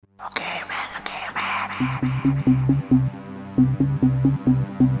Okay, man, okay, man.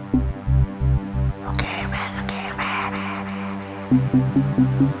 Okay, man, okay, man.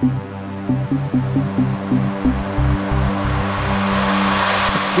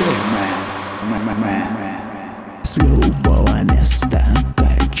 Okay, man. С любого места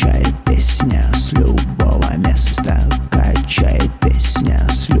качает песня, с любого места качает песня,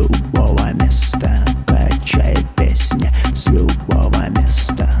 с любого места качает песня, с любого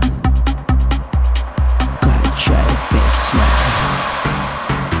места качает песня.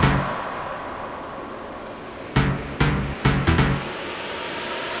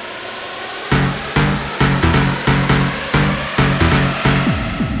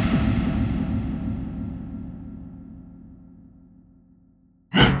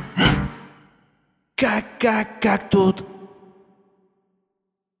 Как тут?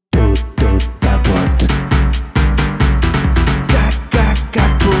 Тут так вот.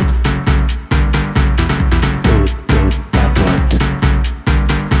 Как тут? Тут так вот.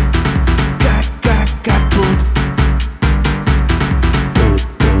 Как тут?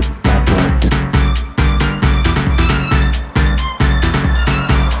 Тут так вот.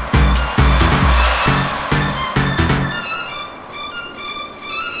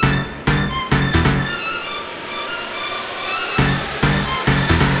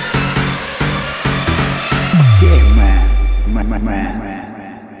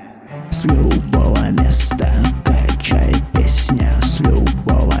 С любого места качает песня, с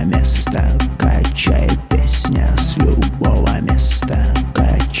любого места качает песня, с любого места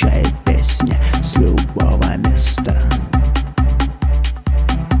качает песня, с любого места.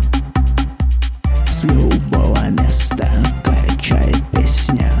 С любого места качает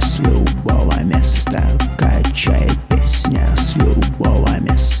песня, с любого места качает песня, с любого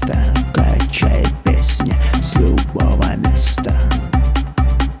места качает песня, с любого места.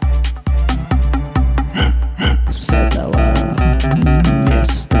 С этого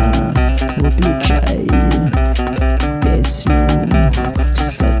места выключай песню,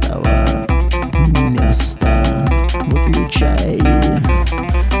 с этого места выключай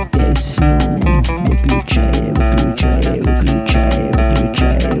песню, выключай, выключай, выключай,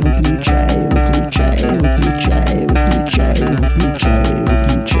 выключай, выключай, выключай, выключай, выключай, выключай, выключай,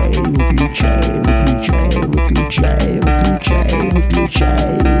 выключай, выключай, выключай, выключай, выключай.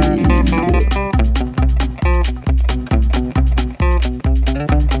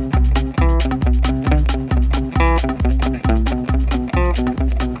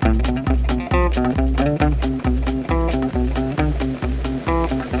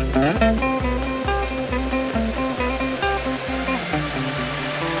 Okay.